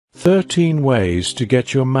13 ways to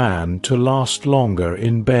get your man to last longer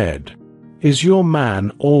in bed. Is your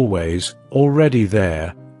man already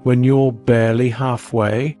there when you're barely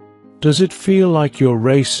halfway? Does it feel like you're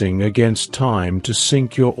racing against time to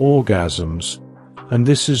sync your orgasms, and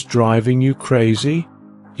this is driving you crazy?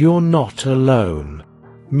 You're not alone.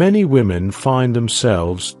 Many women find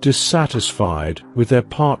themselves dissatisfied with their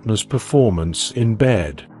partner's performance in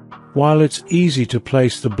bed. While it's easy to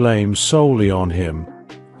place the blame solely on him,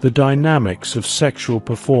 the dynamics of sexual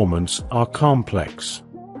performance are complex.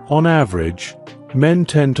 On average, men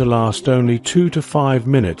tend to last only 2 to 5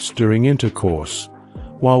 minutes during intercourse,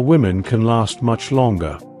 while women can last much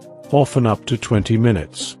longer, often up to 20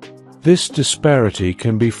 minutes. This disparity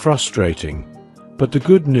can be frustrating, but the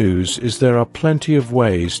good news is there are plenty of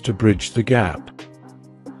ways to bridge the gap.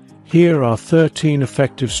 Here are 13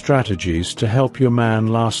 effective strategies to help your man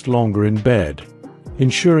last longer in bed,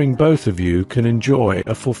 ensuring both of you can enjoy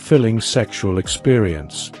a fulfilling sexual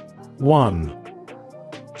experience. 1.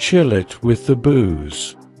 Chill it with the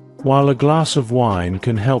booze. While a glass of wine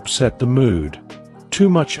can help set the mood, too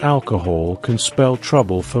much alcohol can spell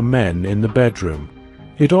trouble for men in the bedroom.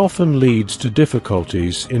 It often leads to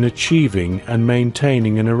difficulties in achieving and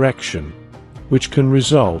maintaining an erection, which can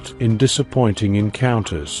result in disappointing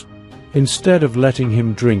encounters. Instead of letting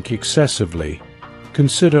him drink excessively,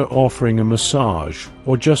 consider offering a massage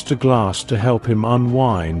or just a glass to help him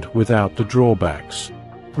unwind without the drawbacks.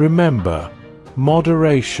 Remember,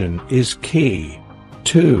 moderation is key.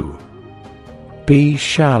 2. Be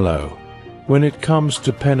shallow. When it comes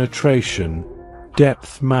to penetration,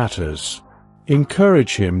 depth matters.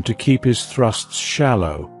 Encourage him to keep his thrusts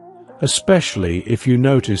shallow, especially if you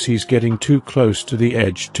notice he's getting too close to the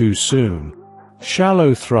edge too soon.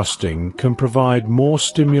 Shallow thrusting can provide more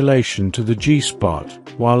stimulation to the G-spot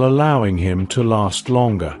while allowing him to last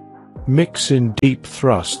longer. Mix in deep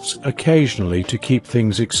thrusts occasionally to keep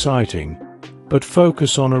things exciting, but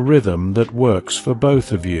focus on a rhythm that works for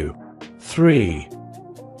both of you. 3.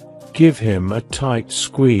 Give him a tight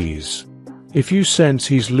squeeze. If you sense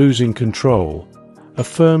he's losing control, a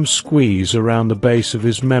firm squeeze around the base of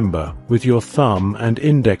his member with your thumb and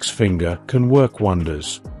index finger can work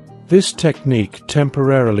wonders. This technique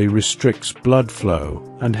temporarily restricts blood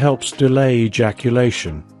flow and helps delay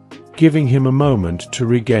ejaculation, giving him a moment to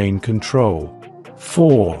regain control.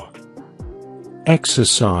 4.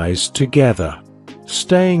 Exercise together.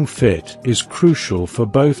 Staying fit is crucial for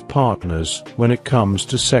both partners when it comes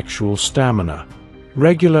to sexual stamina.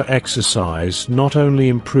 Regular exercise not only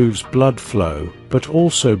improves blood flow, but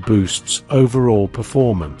also boosts overall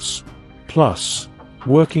performance. Plus,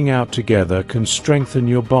 working out together can strengthen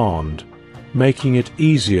your bond, making it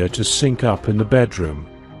easier to sync up in the bedroom.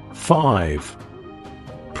 5.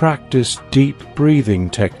 Practice deep breathing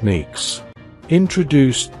techniques.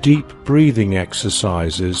 Introduce deep breathing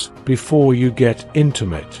exercises before you get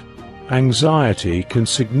intimate. Anxiety can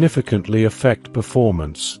significantly affect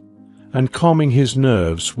performance, and calming his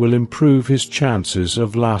nerves will improve his chances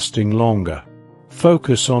of lasting longer.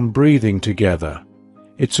 Focus on breathing together.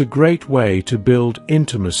 It's a great way to build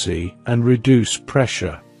intimacy and reduce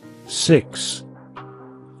pressure. 6.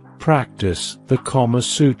 Practice the Kama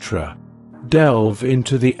Sutra. Delve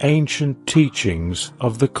into the ancient teachings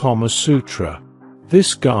of the Kama Sutra.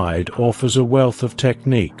 This guide offers a wealth of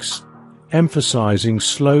techniques, emphasizing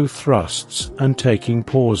slow thrusts and taking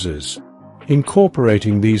pauses.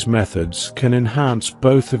 Incorporating these methods can enhance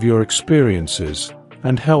both of your experiences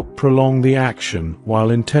and help prolong the action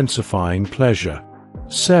while intensifying pleasure.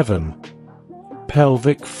 7.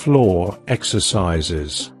 Pelvic floor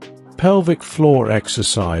exercises. Pelvic floor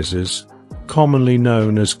exercises, commonly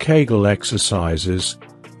known as Kegel exercises,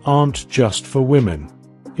 aren't just for women.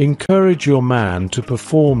 Encourage your man to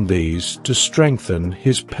perform these to strengthen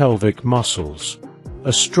his pelvic muscles.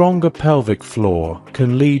 A stronger pelvic floor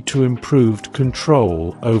can lead to improved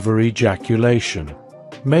control over ejaculation.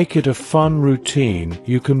 Make it a fun routine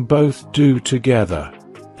you can both do together.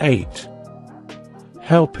 8.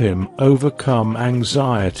 Help him overcome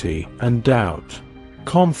anxiety and doubt.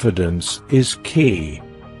 Confidence is key.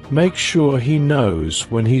 Make sure he knows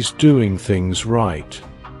when he's doing things right.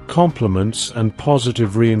 Compliments and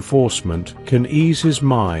positive reinforcement can ease his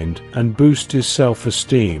mind and boost his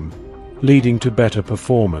self-esteem, leading to better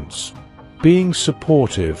performance. Being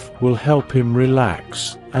supportive will help him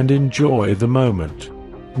relax and enjoy the moment.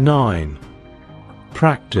 9.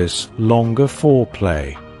 Practice longer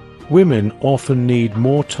foreplay. Women often need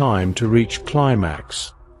more time to reach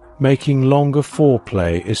climax, making longer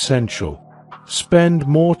foreplay essential. Spend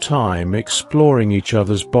more time exploring each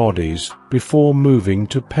other's bodies before moving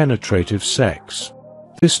to penetrative sex.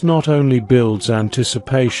 This not only builds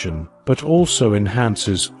anticipation, but also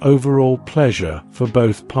enhances overall pleasure for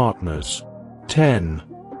both partners. 10.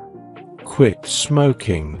 Quit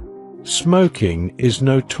smoking. Smoking is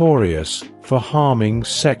notorious for harming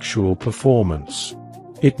sexual performance.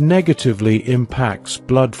 It negatively impacts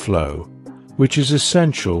blood flow, which is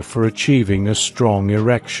essential for achieving a strong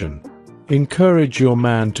erection. Encourage your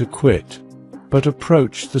man to quit, but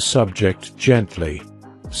approach the subject gently.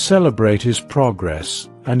 Celebrate his progress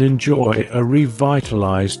and enjoy a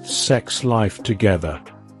revitalized sex life together.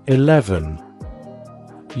 11.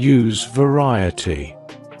 Use variety.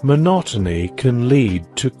 Monotony can lead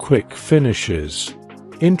to quick finishes.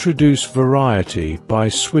 Introduce variety by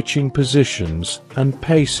switching positions and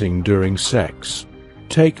pacing during sex.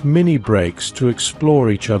 Take mini breaks to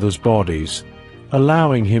explore each other's bodies,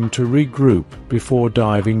 allowing him to regroup before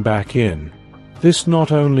diving back in. This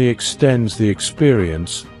not only extends the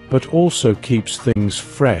experience, but also keeps things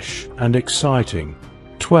fresh and exciting.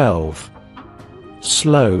 12.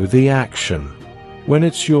 Slow the action. When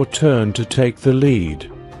it's your turn to take the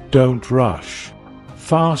lead, don't rush.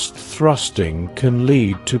 Fast thrusting can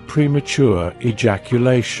lead to premature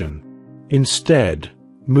ejaculation. Instead,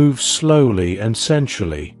 move slowly and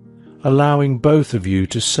sensually, allowing both of you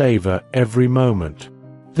to savor every moment.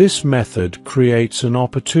 This method creates an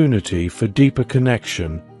opportunity for deeper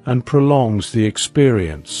connection and prolongs the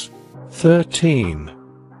experience. 13.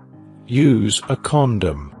 Use a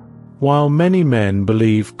condom. While many men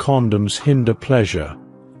believe condoms hinder pleasure,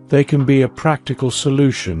 they can be a practical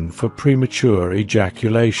solution for premature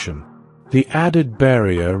ejaculation. The added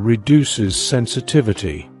barrier reduces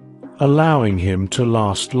sensitivity, allowing him to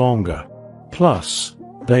last longer. Plus,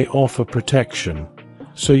 they offer protection,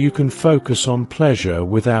 so you can focus on pleasure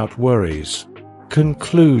without worries.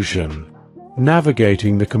 Conclusion.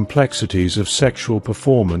 Navigating the complexities of sexual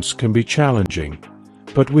performance can be challenging,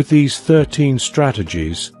 but with these 13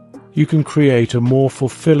 strategies, you can create a more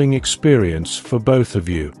fulfilling experience for both of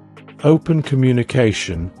you. Open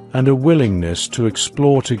communication and a willingness to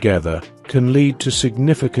explore together can lead to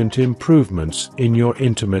significant improvements in your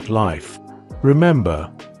intimate life.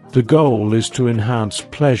 Remember, the goal is to enhance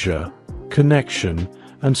pleasure, connection,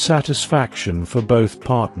 and satisfaction for both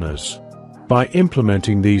partners. By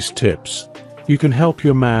implementing these tips, you can help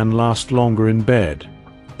your man last longer in bed,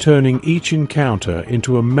 turning each encounter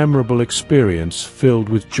into a memorable experience filled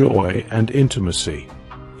with joy and intimacy.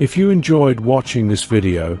 If you enjoyed watching this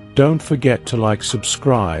video, don't forget to like,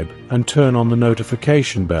 subscribe, and turn on the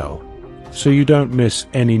notification bell, so you don't miss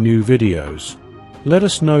any new videos. Let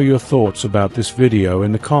us know your thoughts about this video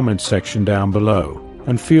in the comments section down below,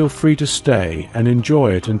 and feel free to stay and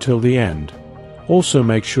enjoy it until the end. Also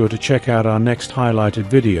make sure to check out our next highlighted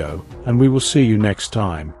video, and we will see you next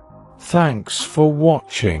time. Thanks for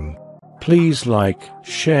watching. Please like,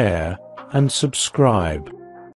 share, and subscribe.